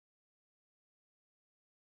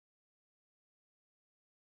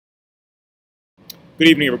Good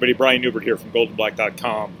evening, everybody. Brian Neubert here from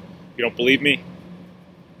goldenblack.com. If you don't believe me,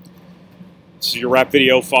 this is your wrap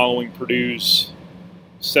video following Purdue's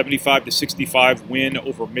 75-65 win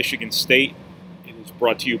over Michigan State. It is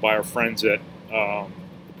brought to you by our friends at the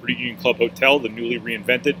Purdue Union Club Hotel, the newly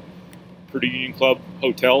reinvented Purdue Union Club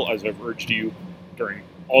Hotel. As I've urged you during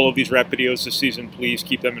all of these wrap videos this season, please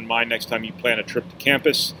keep them in mind next time you plan a trip to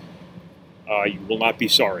campus. You will not be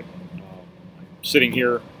sorry. I'm sitting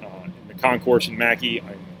here in the concourse in Mackey.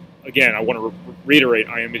 Again, I want to reiterate,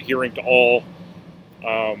 I am adhering to all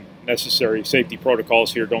necessary safety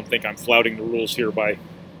protocols here. Don't think I'm flouting the rules here by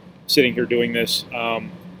sitting here doing this.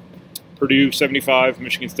 Purdue 75,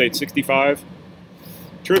 Michigan State 65.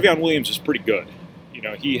 Trevion Williams is pretty good. You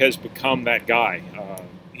know, he has become that guy.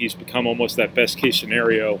 He's become almost that best case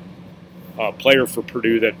scenario player for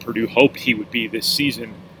Purdue that Purdue hoped he would be this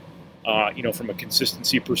season. You know, from a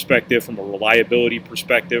consistency perspective, from a reliability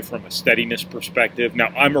perspective, from a steadiness perspective. Now,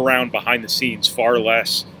 I'm around behind the scenes far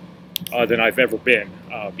less than I've ever been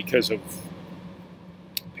because of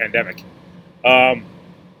pandemic.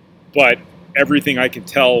 But everything I can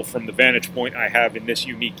tell from the vantage point I have in this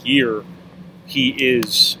unique year, he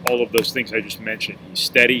is all of those things I just mentioned. He's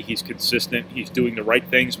steady, he's consistent, he's doing the right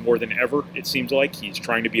things more than ever, it seems like. He's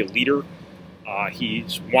trying to be a leader.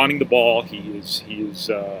 He's wanting the ball. He is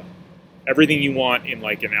everything you want in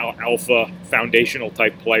like an alpha foundational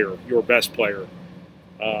type player, your best player.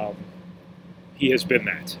 He has been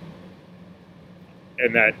that.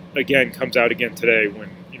 And that, again, comes out again today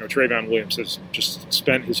when, you know, Trevion Williams has just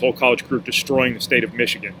spent his whole college career destroying the state of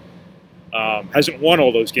Michigan. Hasn't won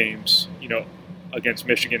all those games, you know, against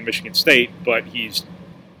Michigan, Michigan State, but he's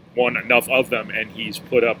won enough of them, and he's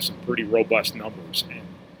put up some pretty robust numbers. And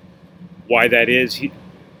why that is,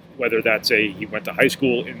 whether that's he went to high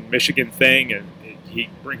school in Michigan thing and he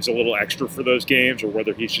brings a little extra for those games, or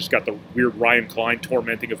whether he's just got the weird Ryan Klein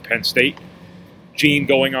tormenting of Penn State gene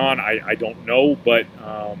going on, I don't know, but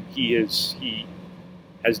he has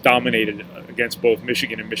dominated against both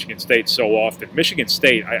Michigan and Michigan State so often. Michigan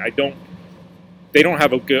State, they don't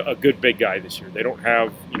have a good big guy this year. They don't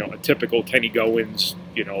have, you know, a typical Kenny Goins,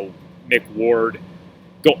 you know, Nick Ward.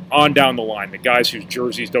 Go on down the line, the guys whose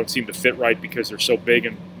jerseys don't seem to fit right because they're so big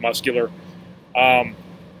and muscular. But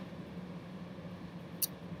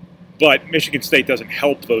Michigan State doesn't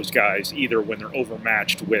help those guys either when they're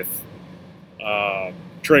overmatched with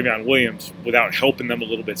Trevion Williams without helping them a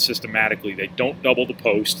little bit systematically. They don't double the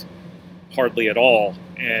post hardly at all,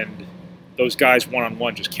 and those guys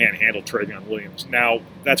one-on-one just can't handle Trevion Williams. Now,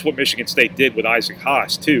 that's what Michigan State did with Isaac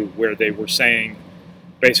Haas, too, where they were saying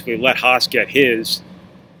basically let Haas get his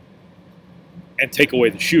and take away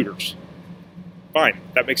the shooters. Fine,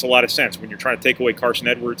 that makes a lot of sense. When you're trying to take away Carson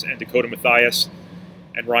Edwards and Dakota Mathias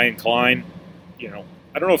and Ryan Klein, you know,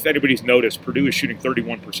 I don't know if anybody's noticed, Purdue is shooting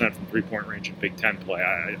 31% from three-point range in Big Ten play.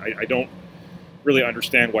 I don't really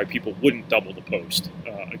understand why people wouldn't double the post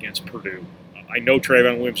against Purdue. I know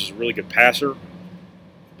Trevion Williams is a really good passer,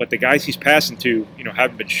 but the guys he's passing to, you know,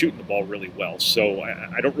 haven't been shooting the ball really well. So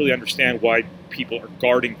I don't really understand why people are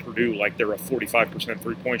guarding Purdue like they're a 45%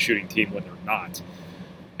 three-point shooting team when they're not.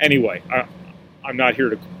 Anyway, I'm not here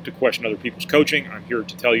to question other people's coaching. I'm here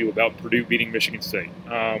to tell you about Purdue beating Michigan State.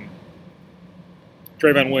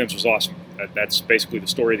 Trevion Williams was awesome. That's basically the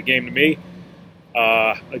story of the game to me.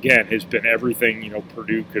 Again, has been everything, you know,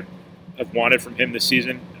 Purdue could have wanted from him this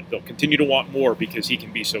season. They'll continue to want more because he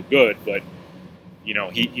can be so good, but you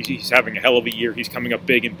know, he's having a hell of a year. He's coming up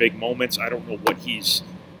big in big moments. I don't know what he's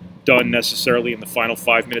done necessarily in the final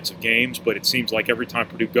 5 minutes of games, but it seems like every time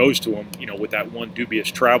Purdue goes to him, you know, with that one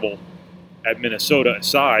dubious travel at Minnesota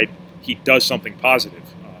aside, he does something positive,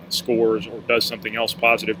 scores or does something else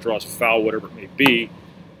positive, draws a foul, whatever it may be.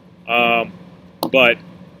 But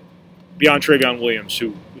beyond Trevion Williams,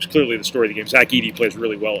 who was clearly the story of the game, Zach Edey plays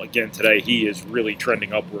really well again today. He is really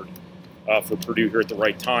trending upward for Purdue here at the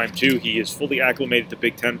right time, too. He is fully acclimated to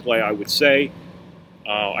Big Ten play, I would say.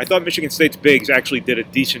 I thought Michigan State's bigs actually did a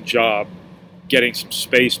decent job getting some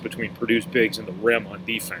space between Purdue's bigs and the rim on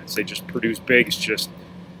defense. Purdue's bigs just,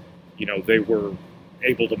 you know, they were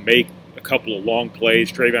able to make a couple of long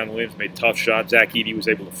plays. Trevion Williams made tough shots. Zach Edey was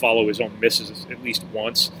able to follow his own misses at least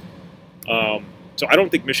once. So I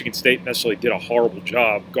don't think Michigan State necessarily did a horrible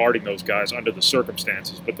job guarding those guys under the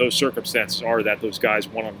circumstances, but those circumstances are that those guys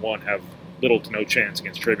one-on-one have little to no chance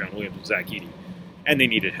against Trevion Williams and Zach Edey, and they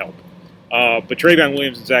needed help. But Trevion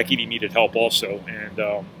Williams and Zach Edey needed help also,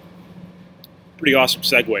 and pretty awesome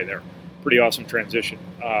segue there, pretty awesome transition.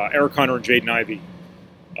 Eric Hunter and Jaden Ivey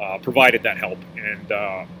provided that help,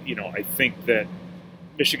 and you know, I think that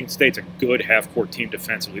Michigan State's a good half-court team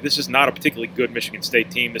defensively. This is not a particularly good Michigan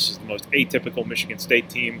State team. This is the most atypical Michigan State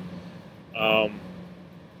team I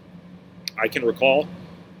can recall.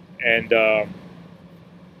 And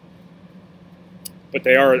but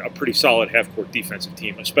they are a pretty solid half-court defensive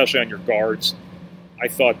team, especially on your guards. I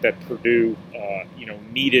thought that Purdue,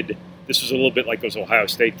 needed. This was a little bit like those Ohio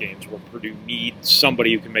State games where Purdue needs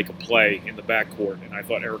somebody who can make a play in the backcourt. And I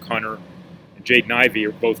thought Eric Hunter and Jaden Ivey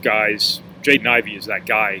are both guys. Jaden Ivey is that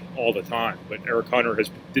guy all the time, but Eric Hunter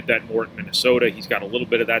did that more at Minnesota. He's got a little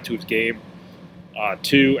bit of that to his game,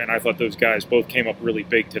 too. And I thought those guys both came up really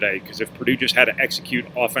big today, because if Purdue just had to execute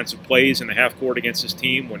offensive plays in the half court against this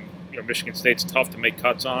team, when Michigan State's tough to make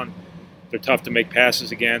cuts on, they're tough to make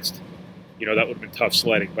passes against, that would have been tough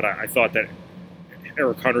sledding. But I thought that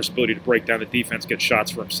Eric Hunter's ability to break down the defense, get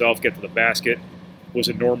shots for himself, get to the basket, was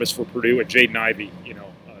enormous for Purdue. And Jaden Ivey,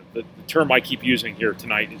 the term I keep using here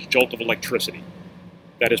tonight is jolt of electricity.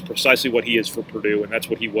 That is precisely what he is for Purdue, and that's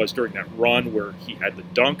what he was during that run where he had the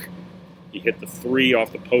dunk. He hit the three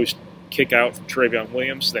off the post kick out from Trevion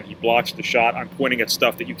Williams. Then he blocks the shot. I'm pointing at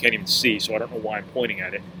stuff that you can't even see, so I don't know why I'm pointing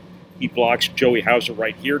at it. He blocks Joey Hauser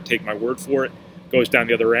right here, take my word for it. Goes down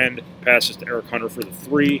the other end, passes to Eric Hunter for the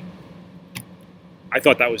three. I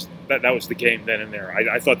thought that was the game then and there.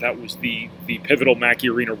 I thought that was the pivotal Mackey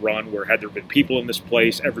Arena run where, had there been people in this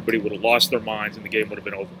place, everybody would have lost their minds and the game would have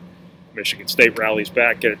been over. Michigan State rallies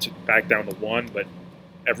back, get it back down to one, but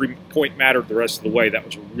every point mattered the rest of the way. That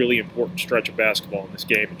was a really important stretch of basketball in this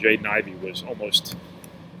game, and Jaden Ivey was almost,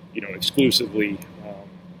 exclusively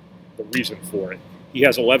the reason for it. He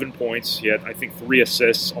has 11 points. He had, I think, 3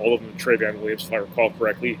 assists, all of them to Trevion Williams, if I recall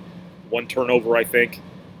correctly. 1 turnover, I think.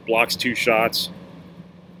 Blocks 2 shots.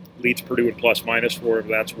 Leads Purdue in plus-minus for whatever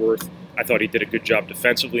that's worth. I thought he did a good job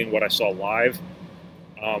defensively in what I saw live.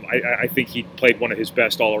 I think he played one of his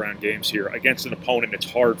best all-around games here. Against an opponent,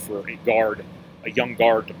 it's hard for a young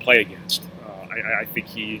guard, to play against. I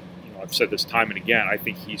think I've said this time and again, I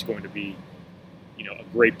think he's going to be, a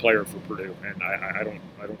great player for Purdue, and I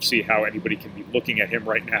don't see how anybody can be looking at him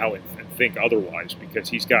right now and think otherwise, because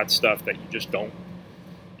he's got stuff that you just don't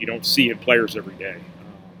see in players every day.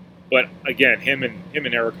 But again, him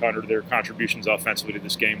and Eric Hunter, their contributions offensively to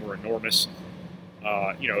this game were enormous.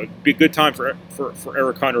 It'd be a good time for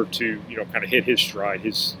Eric Hunter to kind of hit his stride.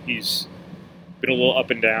 He's been a little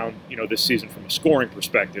up and down this season from a scoring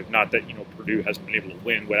perspective. Not that Purdue hasn't been able to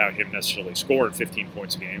win without him necessarily scoring 15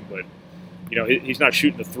 points a game, but he's not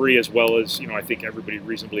shooting the three as well as I think everybody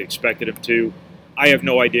reasonably expected him to. I have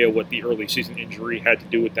no idea what the early season injury had to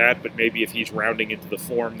do with that, but maybe if he's rounding into the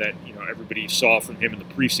form that everybody saw from him in the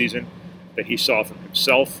preseason, that he saw from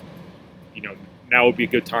himself, now would be a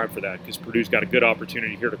good time for that, because Purdue's got a good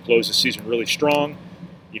opportunity here to close the season really strong.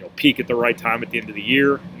 Peak at the right time at the end of the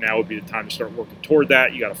year. Now would be the time to start working toward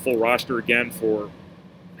that. You got a full roster again for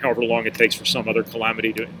however long it takes for some other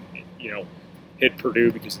calamity to hit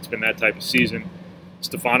Purdue, because it's been that type of season.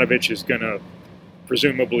 Stefanovic is going to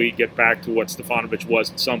presumably get back to what Stefanovic was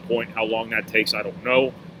at some point. How long that takes, I don't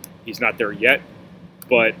know. He's not there yet.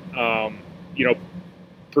 But,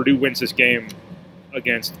 Purdue wins this game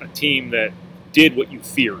against a team that did what you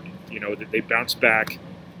feared, that they bounced back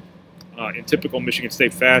in typical Michigan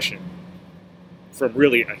State fashion from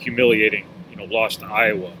really a humiliating, loss to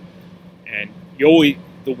Iowa. And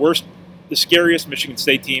the scariest Michigan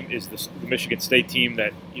State team is the Michigan State team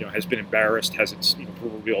that, has been embarrassed, has its,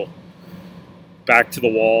 proverbial back to the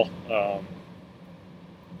wall.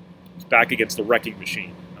 It's back against the wrecking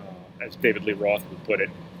machine, as David Lee Roth would put it.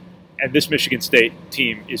 And this Michigan State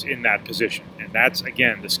team is in that position, and that's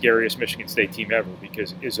again the scariest Michigan State team ever,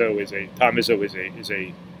 because Tom Izzo is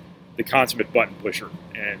the consummate button pusher,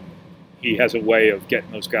 and he has a way of getting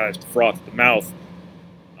those guys to froth at the mouth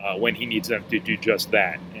when he needs them to do just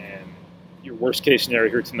that. And your worst case scenario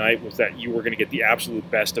here tonight was that you were going to get the absolute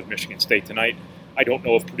best of Michigan State tonight. I don't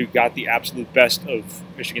know if Purdue got the absolute best of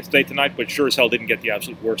Michigan State tonight, but sure as hell didn't get the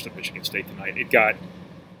absolute worst of Michigan State tonight. It got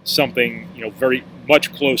something, very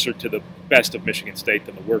much closer to the best of Michigan State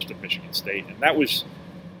than the worst of Michigan State. And that was,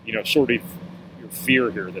 sort of your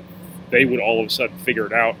fear here, that they would all of a sudden figure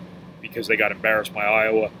it out because they got embarrassed by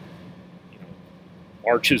Iowa.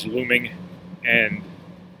 March is looming, and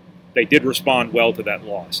they did respond well to that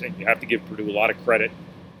loss. And you have to give Purdue a lot of credit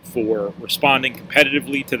for responding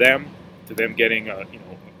competitively to them getting a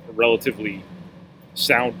relatively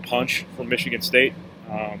sound punch from Michigan State.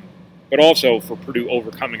 But also for Purdue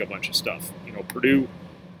overcoming a bunch of stuff. Purdue,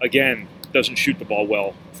 again, doesn't shoot the ball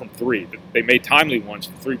well from three. They made timely ones,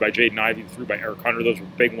 the three by Jaden Ivey, the three by Eric Hunter. Those were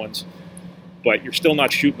big ones. But you're still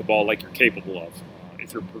not shooting the ball like you're capable of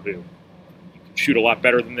if you're Purdue. You can shoot a lot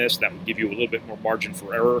better than this. That would give you a little bit more margin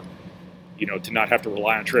for error, you know, to not have to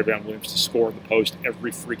rely on Travion Williams to score in the post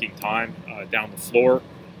every freaking time down the floor.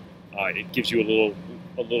 It gives you a little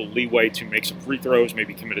leeway to make some free throws,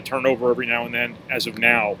 maybe commit a turnover every now and then. As of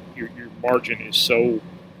now, your margin is so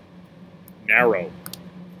narrow,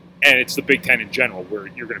 and it's the Big Ten in general, where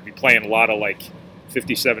you're going to be playing a lot of like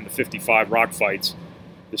 57 to 55 rock fights.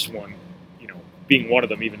 This one, you know, being one of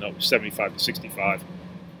them, even though it was 75 to 65,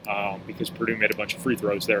 because Purdue made a bunch of free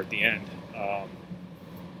throws there at the end.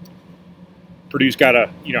 Purdue's got to,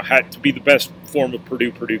 you know, had to be the best form of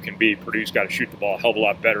Purdue can be. Purdue's got to shoot the ball a hell of a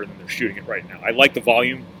lot better than they're shooting it right now. I like the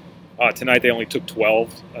volume. Tonight they only took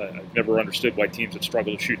 12. I've never understood why teams that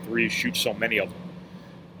struggle to shoot threes shoot so many of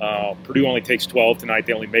them. Purdue only takes 12 tonight.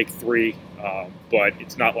 They only make 3, but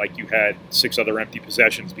it's not like you had 6 other empty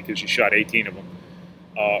possessions because you shot 18 of them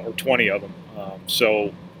or 20 of them.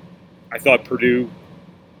 So I thought Purdue,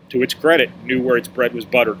 to its credit, knew where its bread was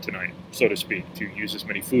buttered tonight, so to speak, to use as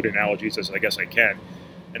many food analogies as I guess I can,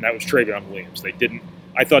 and that was Travion Williams. They didn't.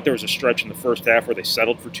 I thought there was a stretch in the first half where they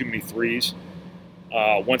settled for too many threes.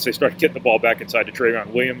 Once they started getting the ball back inside to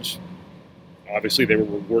Travion Williams, obviously they were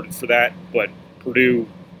rewarded for that, but Purdue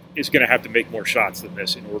is going to have to make more shots than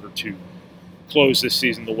this in order to close this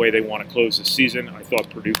season the way they want to close this season. I thought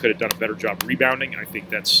Purdue could have done a better job rebounding. I think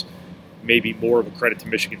that's maybe more of a credit to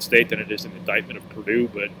Michigan State than it is an indictment of Purdue,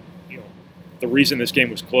 but you know, the reason this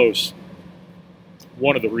game was close,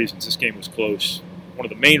 one of the reasons this game was close, one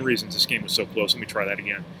of the main reasons this game was so close, let me try that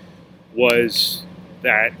again, was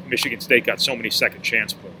that Michigan State got so many second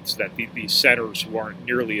chance points, that these centers who aren't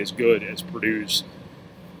nearly as good as Purdue's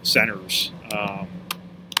centers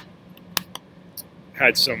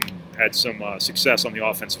had some success on the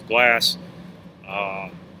offensive glass.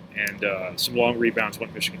 And some long rebounds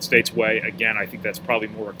went Michigan State's way. Again, I think that's probably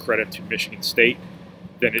more a credit to Michigan State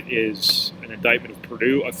than it is an indictment of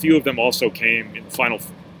Purdue. A few of them also came in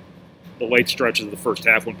the late stretches of the first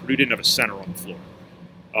half when Purdue didn't have a center on the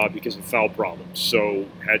floor because of foul problems. So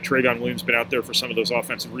had Travion Williams been out there for some of those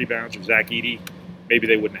offensive rebounds, or Zach Edey, maybe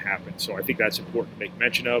they wouldn't have happened. So I think that's important to make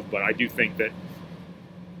mention of, but I do think that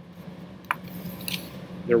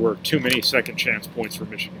there were too many second chance points for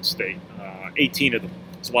Michigan State. 18 of them.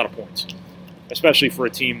 It's a lot of points, especially for a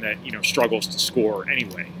team that, you know, struggles to score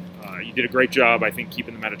anyway. You did a great job, I think,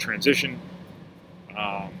 keeping them out of transition.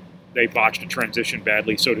 They botched a transition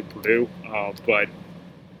badly, so did Purdue. But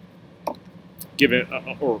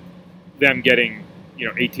them getting, you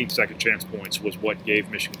know, 18 second chance points was what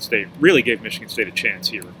really gave Michigan State a chance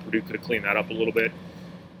here. Purdue could have cleaned that up a little bit.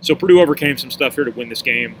 So Purdue overcame some stuff here to win this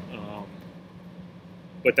game.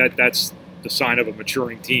 But that's the sign of a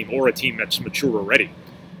maturing team, or a team that's mature already,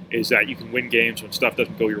 is that you can win games when stuff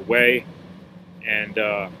doesn't go your way. And,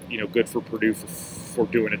 you know, good for Purdue for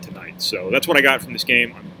doing it tonight. So that's what I got from this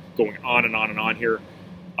game. I'm going on and on and on here.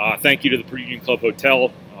 Thank you to the Purdue Union Club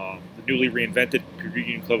Hotel, the newly reinvented Purdue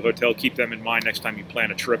Union Club Hotel. Keep them in mind next time you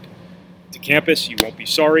plan a trip to campus. You won't be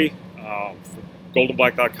sorry. For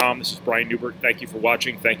goldenblack.com, this is Brian Neubert. Thank you for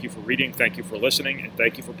watching. Thank you for reading. Thank you for listening. And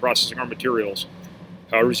thank you for processing our materials.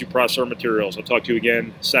 However you process our materials. I'll talk to you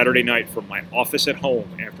again Saturday night from my office at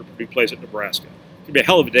home after Purdue plays at Nebraska. It's going to be a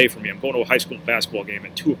hell of a day for me. I'm going to a high school basketball game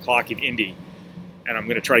at 2 o'clock in Indy, and I'm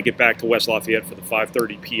going to try to get back to West Lafayette for the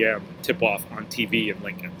 5:30 p.m. tip-off on TV in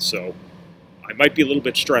Lincoln. So I might be a little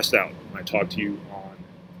bit stressed out when I talk to you on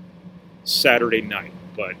Saturday night,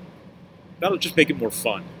 but that'll just make it more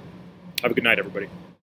fun. Have a good night, everybody.